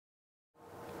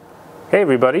Hey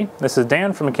everybody, this is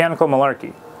Dan from Mechanical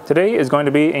Malarkey. Today is going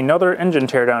to be another engine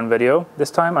teardown video,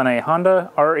 this time on a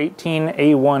Honda R18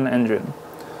 A1 engine.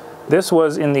 This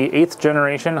was in the 8th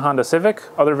generation Honda Civic,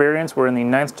 other variants were in the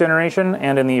 9th generation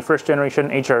and in the 1st generation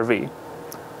HR-V.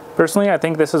 Personally, I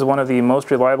think this is one of the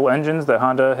most reliable engines that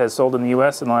Honda has sold in the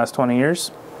US in the last 20 years.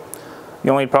 The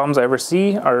only problems I ever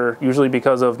see are usually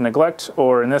because of neglect,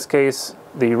 or in this case,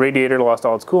 the radiator lost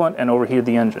all its coolant and overheated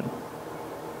the engine.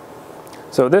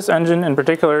 So this engine in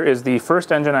particular is the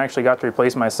first engine I actually got to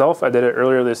replace myself. I did it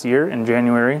earlier this year in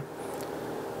January.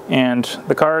 And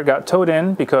the car got towed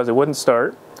in because it wouldn't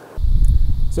start.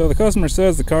 So the customer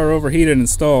says the car overheated and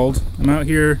stalled. I'm out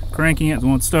here cranking it, it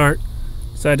won't start.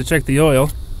 Decided to check the oil.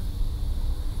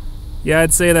 Yeah,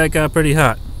 I'd say that got pretty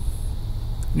hot.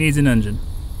 Needs an engine.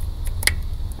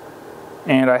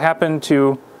 And I happened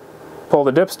to pull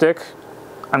the dipstick.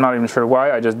 I'm not even sure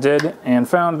why, I just did, and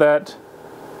found that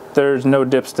there's no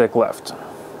dipstick left,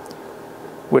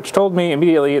 which told me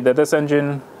immediately that this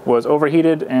engine was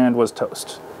overheated and was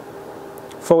toast.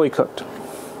 Fully cooked.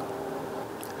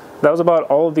 That was about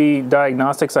all the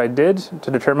diagnostics I did to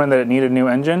determine that it needed a new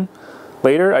engine.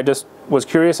 Later, I just was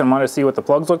curious and wanted to see what the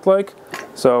plugs looked like,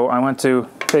 so I went to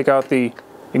take out the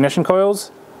ignition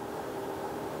coils.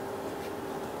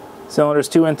 Cylinders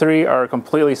 2 and 3 are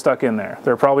completely stuck in there.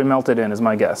 They're probably melted in, is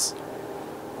my guess.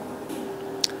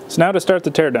 So now to start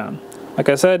the teardown. Like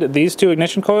I said, these two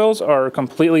ignition coils are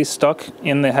completely stuck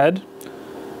in the head.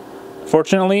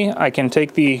 Fortunately, I can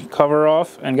take the cover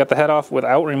off and get the head off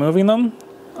without removing them.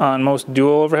 On most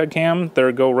dual overhead cam, they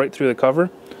go right through the cover.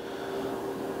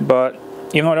 But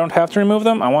even though I don't have to remove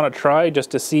them, I want to try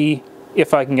just to see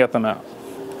if I can get them out.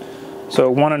 So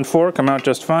 1 and 4 come out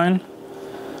just fine.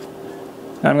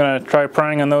 I'm going to try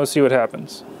prying on those, see what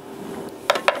happens.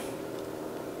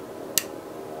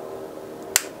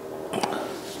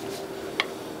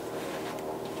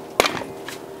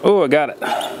 Oh, I got it.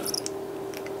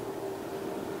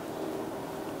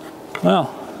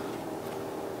 Well,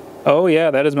 oh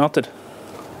yeah, that is melted.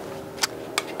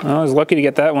 Well, I was lucky to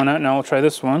get that one out. Now I'll try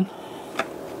this one.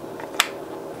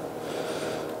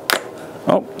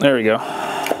 Oh, there we go.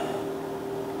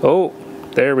 Oh,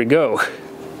 there we go.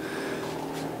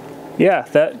 Yeah,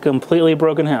 that completely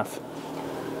broke in half.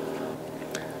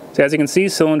 So as you can see,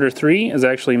 cylinder 3 is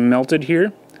actually melted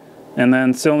here. And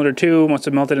then cylinder 2 must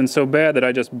have melted in so bad that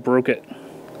I just broke it.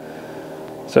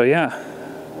 So yeah,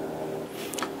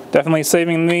 definitely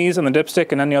saving these and the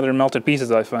dipstick and any other melted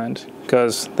pieces I find,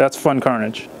 because that's fun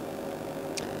carnage.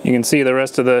 You can see the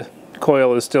rest of the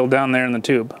coil is still down there in the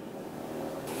tube.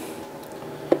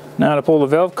 Now to pull the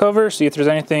valve cover, see if there's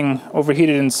anything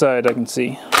overheated inside I can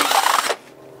see.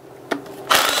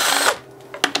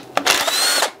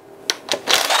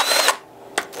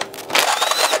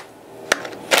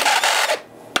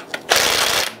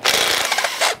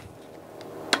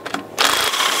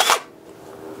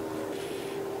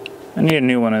 I need a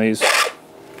new one of these.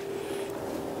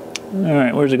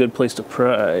 Alright, where's a good place to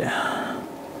pry?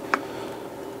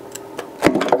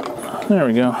 There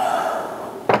we go.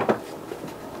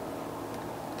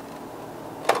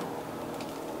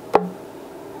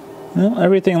 Well,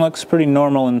 everything looks pretty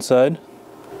normal inside.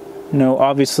 No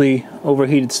obviously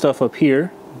overheated stuff up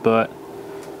here, but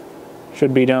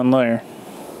should be down there.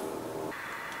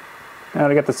 Now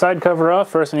to get the side cover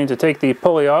off, first I need to take the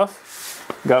pulley off.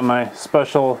 Got my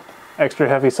special extra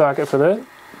heavy socket for that.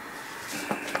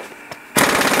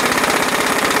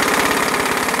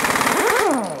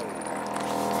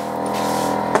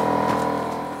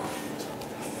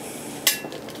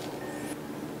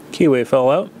 Keyway fell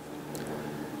out.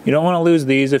 You don't want to lose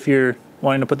these if you're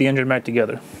wanting to put the engine back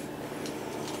together.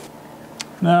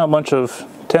 Now a bunch of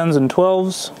 10s and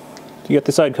 12s to get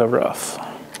the side cover off.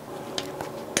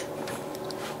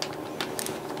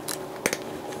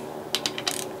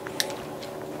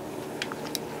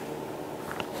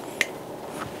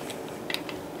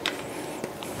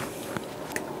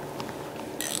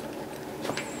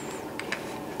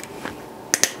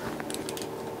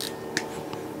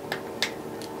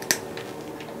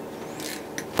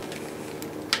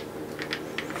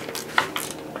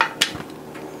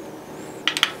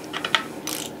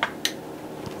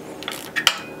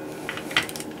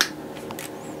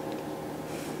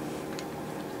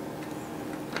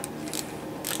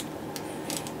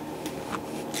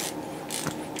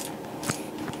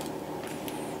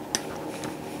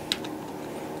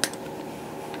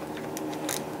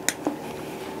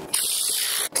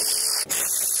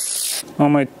 All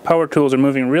my power tools are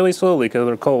moving really slowly because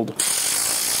they're cold.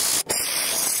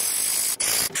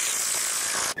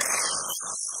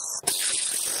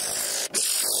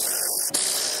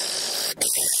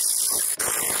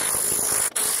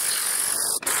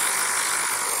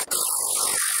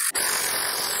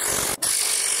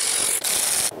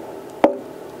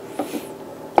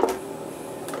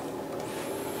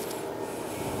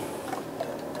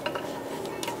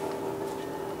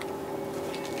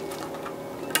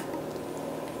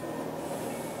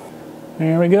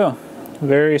 There we go.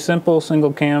 Very simple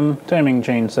single cam timing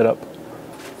chain setup.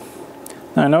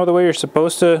 Now I know the way you're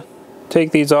supposed to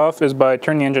take these off is by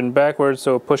turning the engine backwards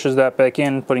so it pushes that back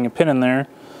in, putting a pin in there,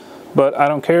 but I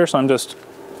don't care, so I'm just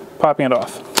popping it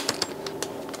off.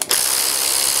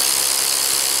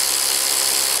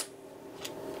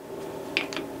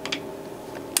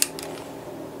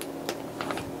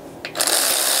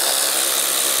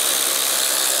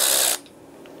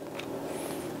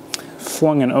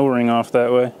 Flung an O-ring off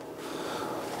that way.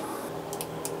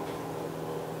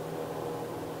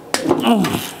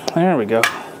 Oh, there we go.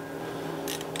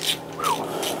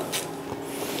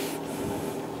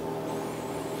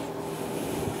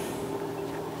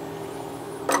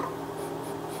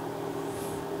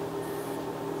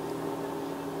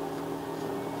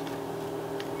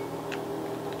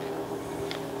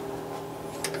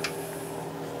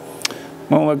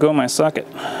 Won't let go of my socket.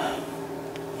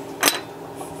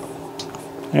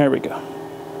 There we go.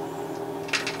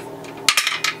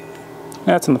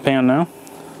 That's in the pan now.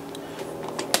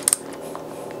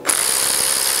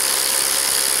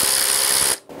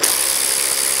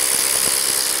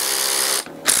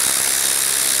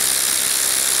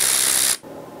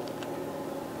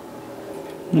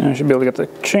 Now I should be able to get the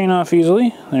chain off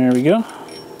easily. There we go.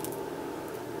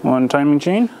 One timing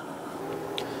chain.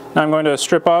 Now I'm going to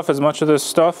strip off as much of this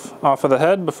stuff off of the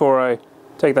head before I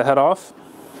take the head off.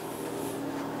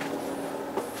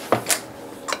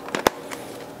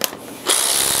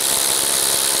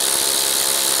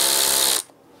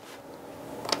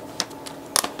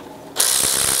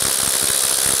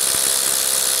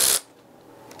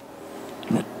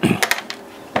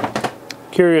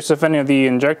 Curious if any of the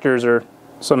injectors are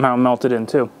somehow melted in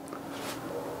too.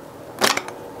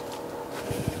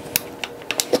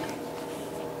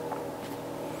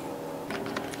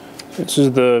 This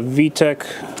is the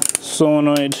VTEC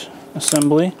solenoid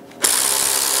assembly.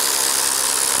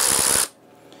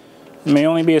 It may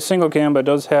only be a single cam, but it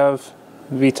does have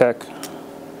VTEC.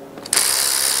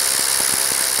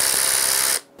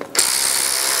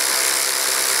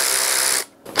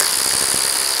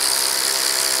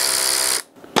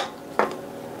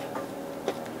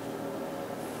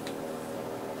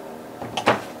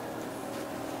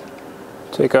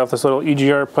 Take off this little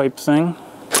EGR pipe thing.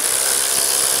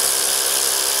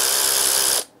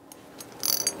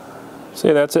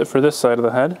 Say that's it for this side of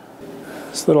the head.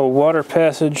 This little water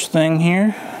passage thing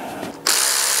here.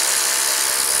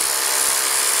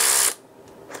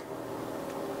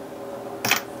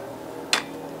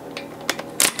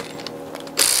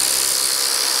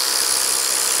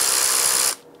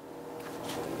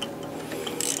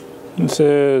 This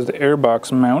is the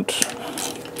airbox mount.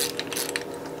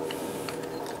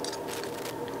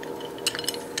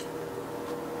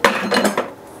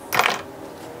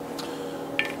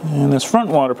 And this front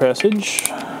water passage,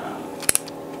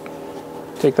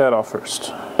 take that off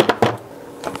first.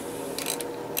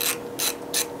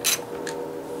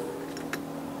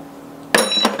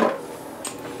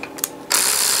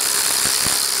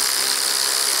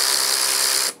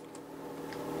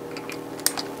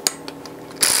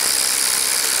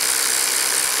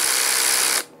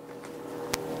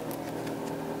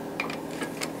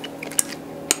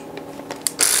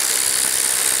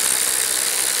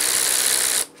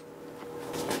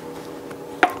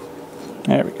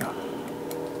 There we go. You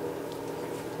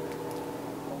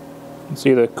can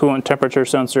see the coolant temperature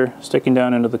sensor sticking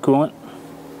down into the coolant.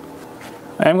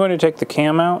 I am going to take the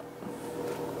cam out,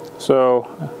 so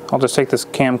I'll just take this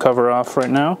cam cover off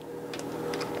right now.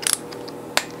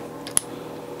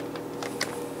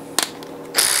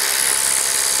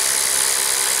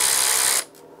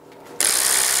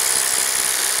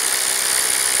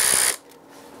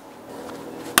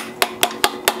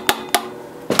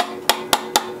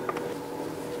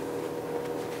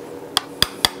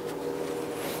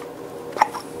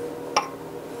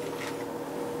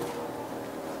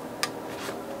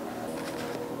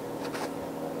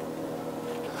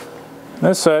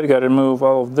 This side, got to remove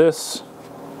all of this,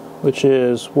 which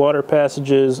is water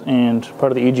passages and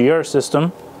part of the EGR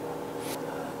system.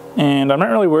 And I'm not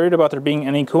really worried about there being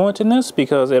any coolant in this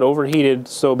because it overheated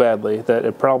so badly that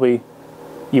it probably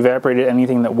evaporated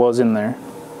anything that was in there.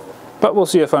 But we'll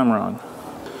see if I'm wrong.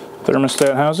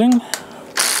 Thermostat housing.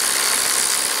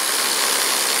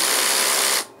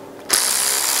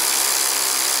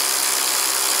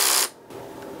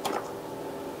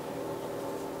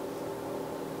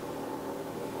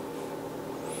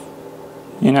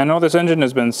 And I know this engine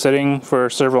has been sitting for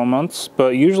several months,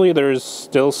 but usually there's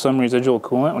still some residual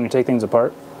coolant when you take things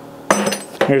apart.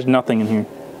 There's nothing in here.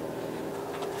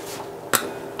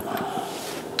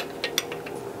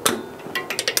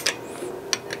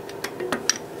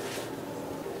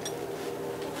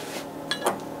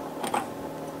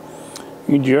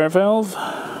 EGR valve.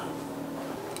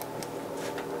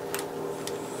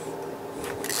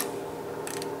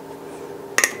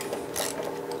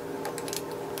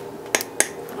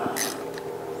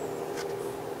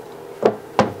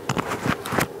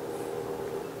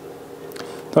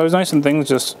 It's always nice when things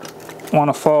just want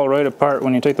to fall right apart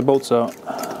when you take the bolts out.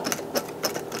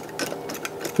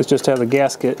 This just has a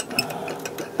gasket.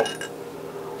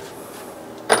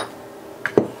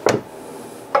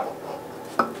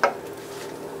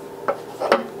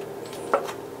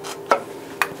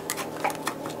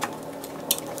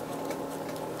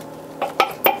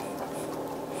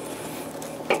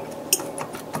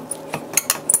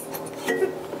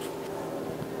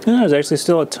 There's actually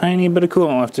still a tiny bit of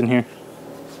coolant left in here.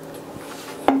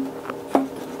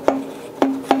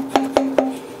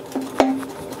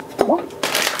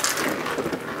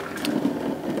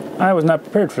 I was not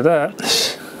prepared for that.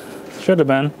 Should have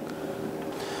been.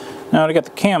 Now to get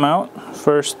the cam out,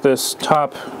 first this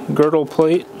top girdle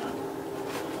plate.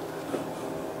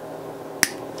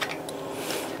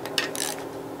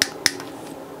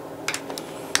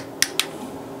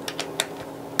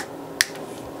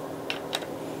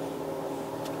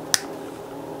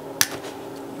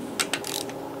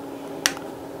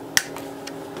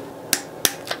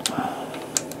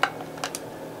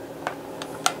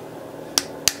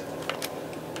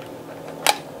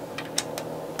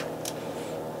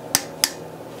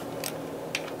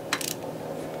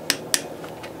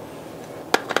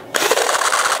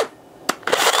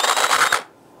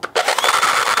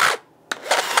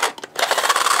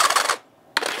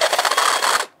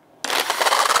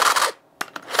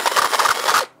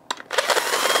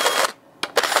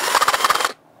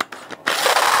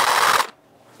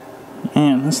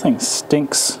 Man, this thing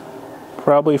stinks,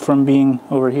 probably from being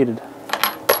overheated.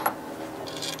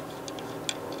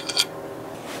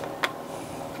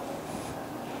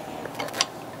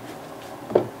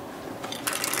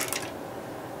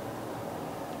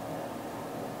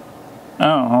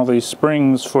 Oh, all these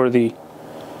springs for the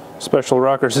special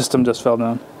rocker system just fell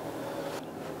down.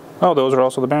 Oh, those are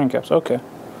also the bearing caps, okay.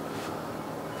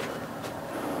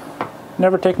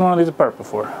 Never taken one of these apart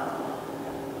before.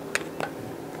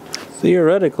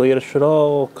 Theoretically, it should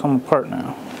all come apart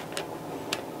now.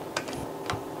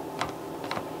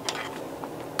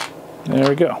 There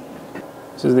we go.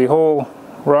 This is the whole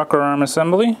rocker arm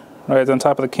assembly. Right on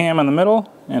top of the cam in the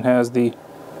middle. It has the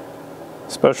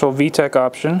special VTEC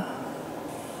option.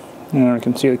 And you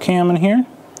can see the cam in here.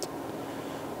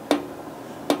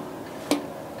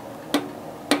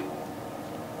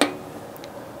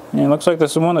 And it looks like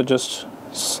this is one that just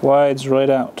slides right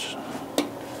out.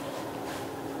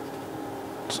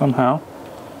 Somehow.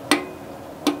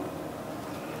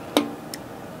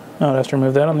 Oh, I'd have to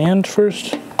remove that on the end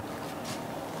first.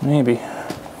 Maybe.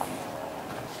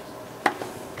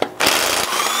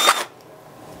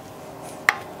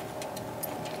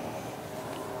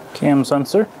 Cam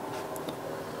sensor.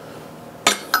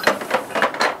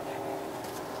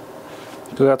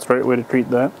 So that's the right way to treat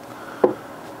that.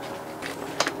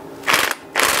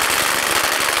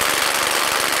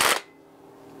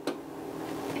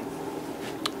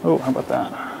 Oh, how about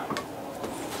that?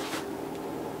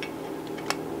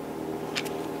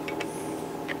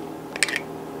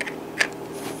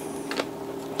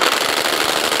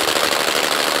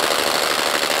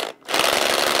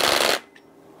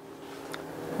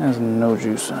 There's no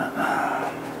juice in it.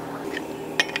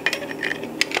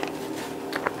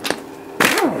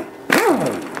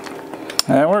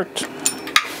 That worked.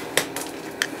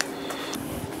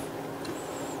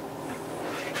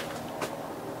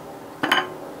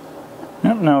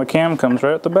 Yep, now the cam comes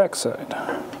right at the back side.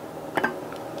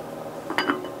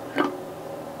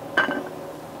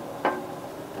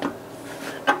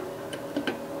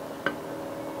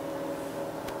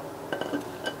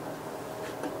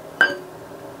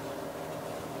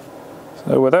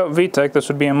 So without VTEC, this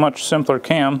would be a much simpler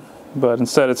cam, but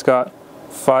instead it's got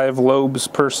 5 lobes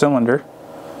per cylinder.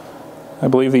 I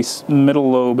believe the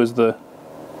middle lobe is the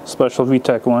special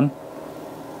VTEC one.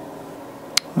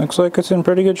 Looks like it's in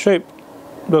pretty good shape.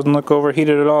 Doesn't look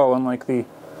overheated at all, unlike the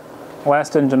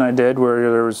last engine I did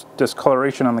where there was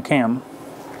discoloration on the cam.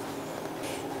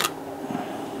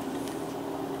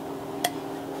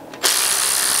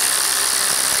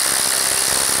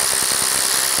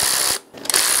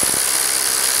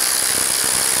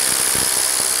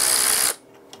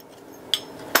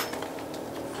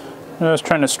 I was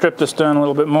trying to strip this down a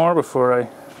little bit more before I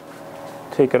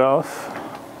take it off.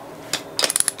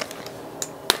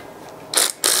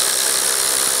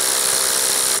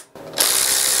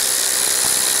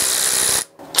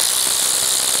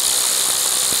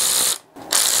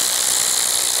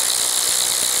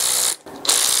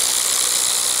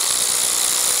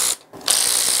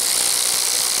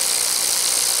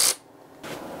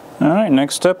 Alright,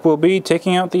 next step will be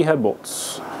taking out the head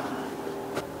bolts.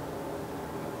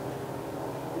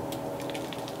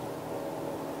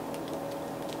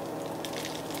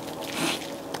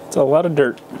 It's a lot of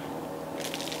dirt.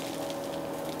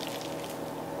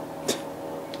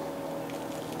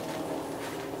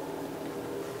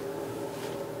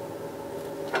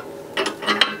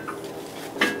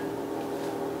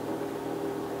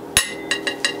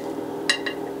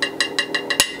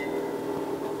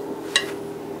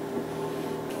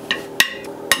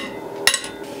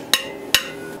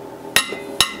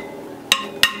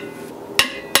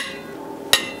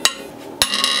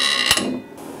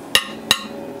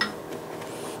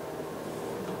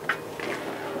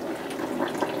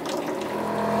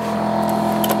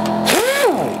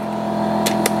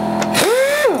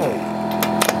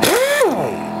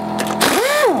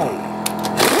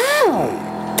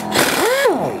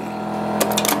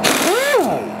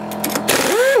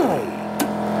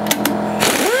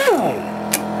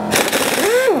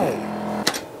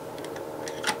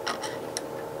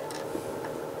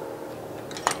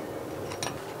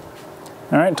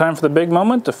 Alright, time for the big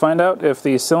moment to find out if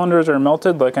the cylinders are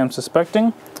melted like I'm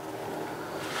suspecting.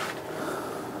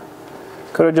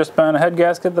 Could have just been a head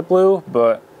gasket that blew,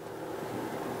 but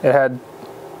it had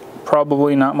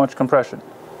probably not much compression.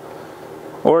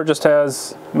 Or it just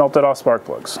has melted off spark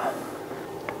plugs.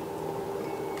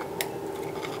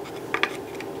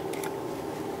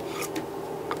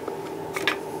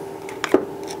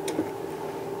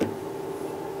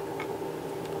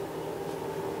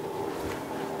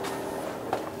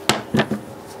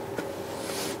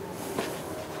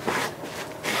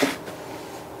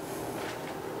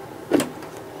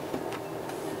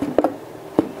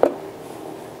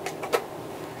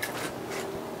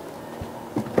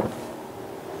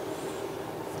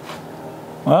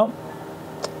 Well,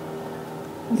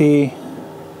 the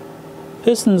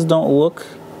pistons don't look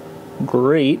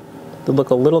great. They look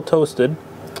a little toasted,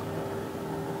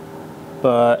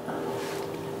 but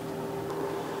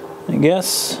I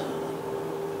guess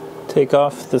take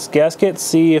off this gasket,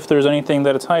 see if there's anything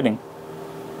that it's hiding.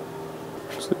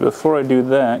 So before I do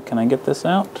that, can I get this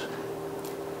out?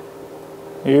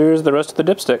 Here's the rest of the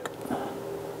dipstick.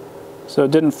 So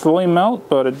it didn't fully melt,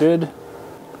 but it did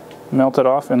melt it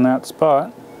off in that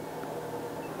spot.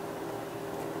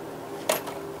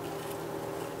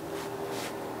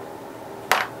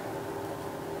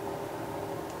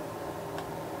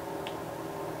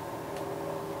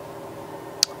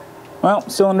 Well,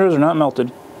 cylinders are not melted.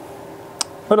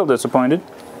 A little disappointed.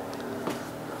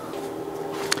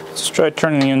 Let's try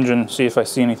turning the engine, see if I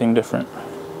see anything different.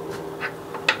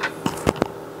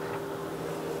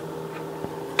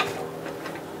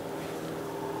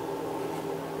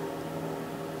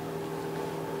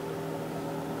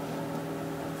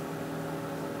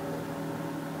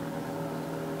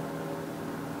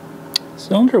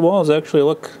 Cylinder walls actually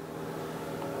look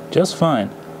just fine.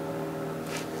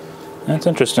 That's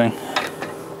interesting.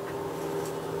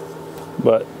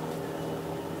 But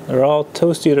they're all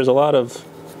toasty. There's a lot of,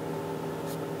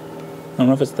 I don't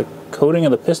know if it's the coating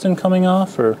of the piston coming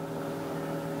off or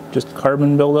just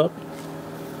carbon buildup.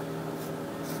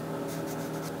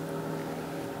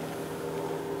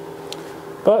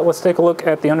 But let's take a look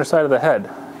at the underside of the head,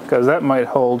 because that might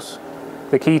hold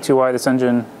the key to why this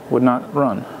engine would not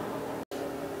run.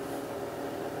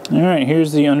 Alright,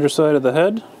 here's the underside of the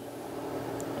head.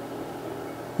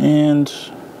 And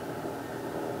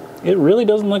it really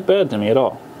doesn't look bad to me at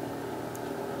all.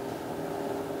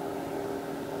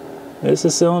 This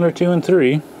is cylinder 2 and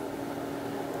 3.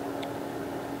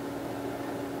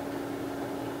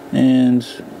 And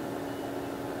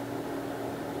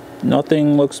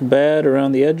nothing looks bad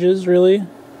around the edges, really.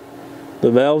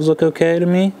 The valves look okay to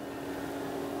me.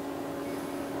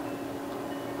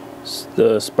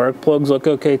 The spark plugs look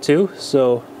okay too,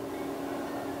 so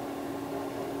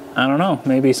I don't know,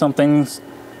 maybe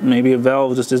a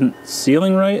valve just isn't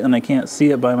sealing right and I can't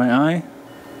see it by my eye.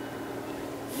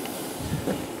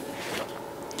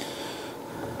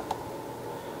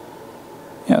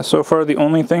 Yeah, so far the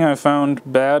only thing I found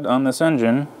bad on this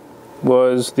engine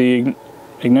was the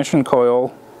ignition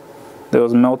coil that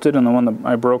was melted and the one that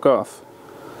I broke off.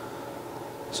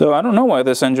 So I don't know why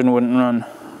this engine wouldn't run.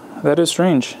 That is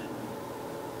strange.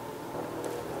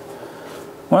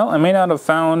 Well, I may not have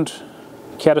found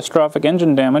catastrophic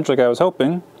engine damage like I was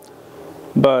hoping,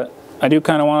 but I do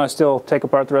kind of want to still take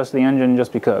apart the rest of the engine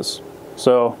just because.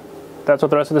 So that's what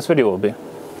the rest of this video will be.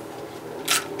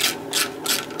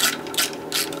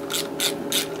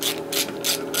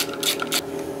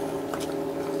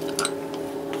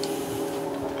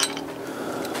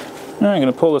 Alright, I'm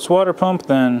going to pull this water pump,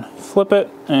 then flip it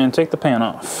and take the pan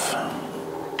off.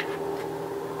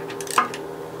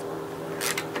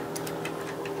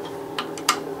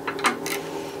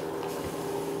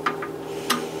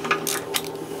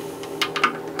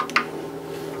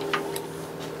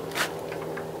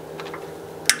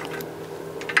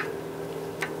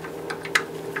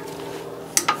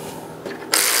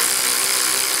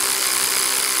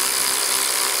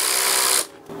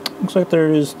 looks like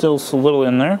there is still a little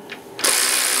in there.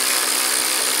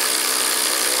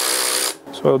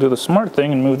 So I'll do the smart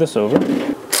thing and move this over.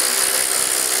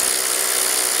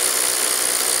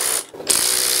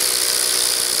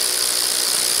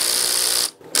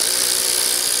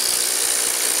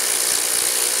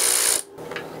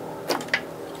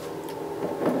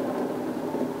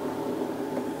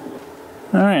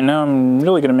 Alright, now I'm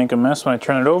really going to make a mess when I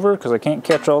turn it over because I can't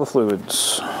catch all the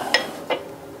fluids.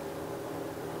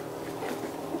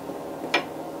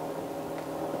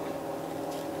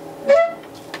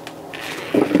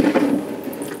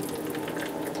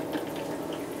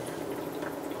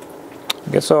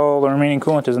 I guess all the remaining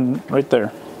coolant is right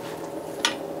there.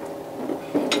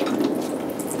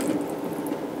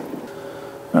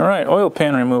 Alright, oil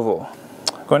pan removal.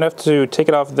 I'm going to have to take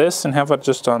it off this and have it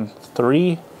just on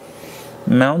 3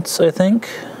 mounts, I think,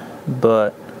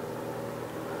 but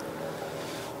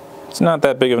it's not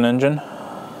that big of an engine.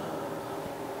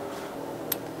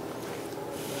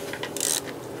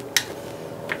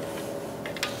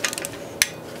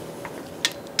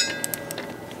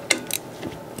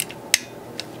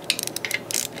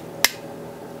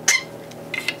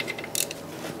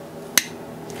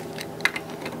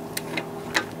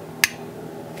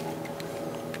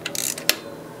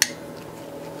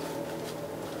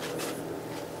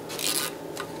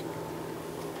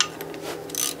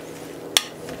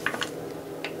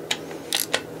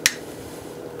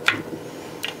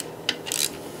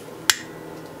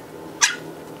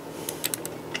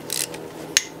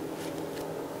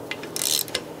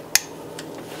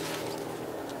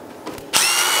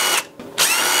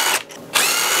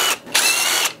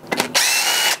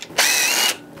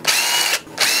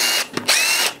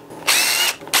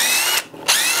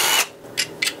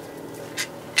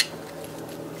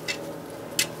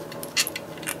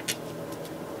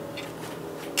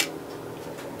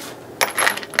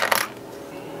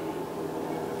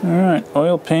 Alright,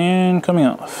 oil pan coming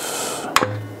off.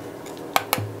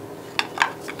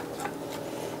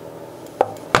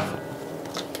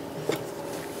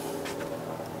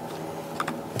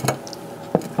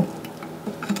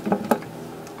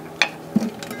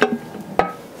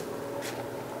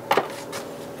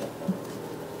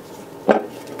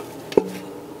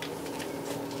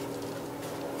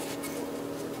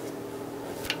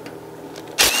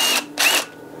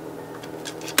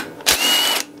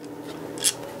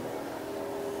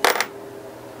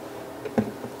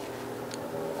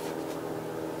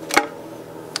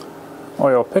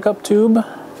 Oil pickup tube.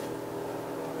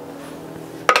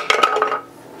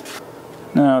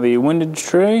 Now the windage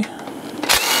tray.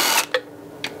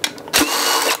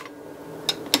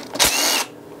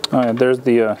 Oh yeah, there's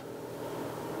the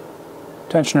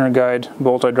tensioner guide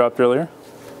bolt I dropped earlier.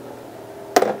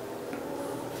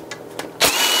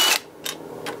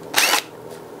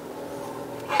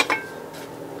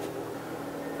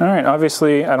 Alright,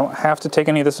 obviously I don't have to take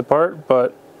any of this apart,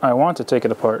 but I want to take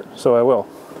it apart, so I will.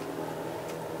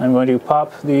 I'm going to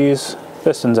pop these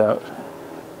pistons out.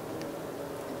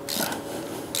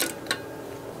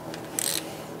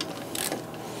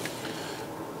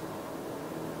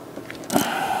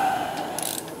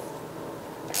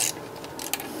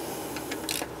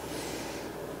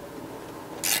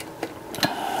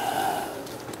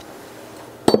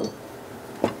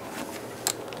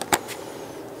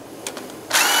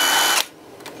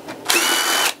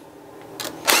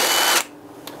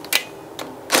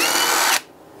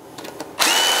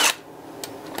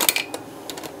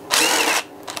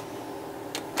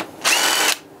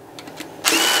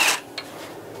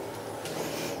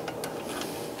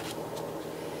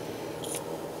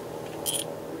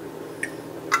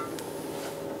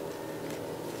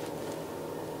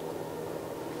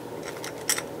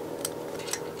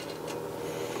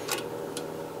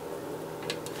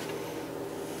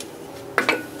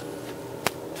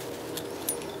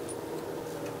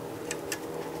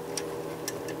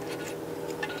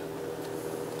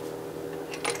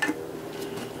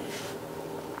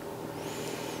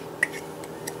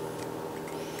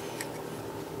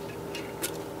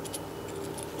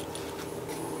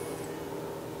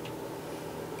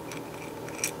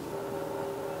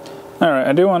 Alright,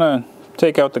 I do want to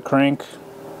take out the crank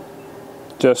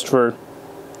just for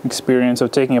experience of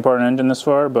taking apart an engine this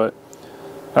far, but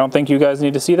I don't think you guys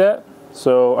need to see that,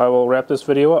 so I will wrap this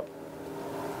video up.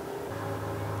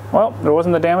 Well, there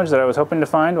wasn't the damage that I was hoping to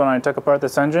find when I took apart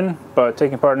this engine, but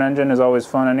taking apart an engine is always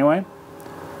fun anyway.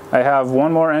 I have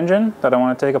one more engine that I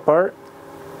want to take apart.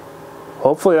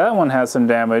 Hopefully that one has some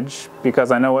damage,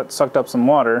 because I know it sucked up some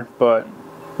water, but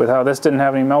with how this didn't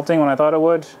have any melting when I thought it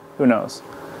would, who knows.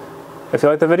 If you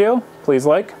like the video, please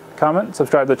like, comment,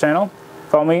 subscribe to the channel.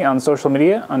 Follow me on social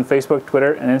media on Facebook,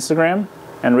 Twitter, and Instagram,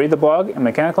 and read the blog at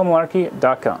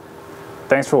mechanicalmalarkey.com.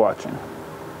 Thanks for watching.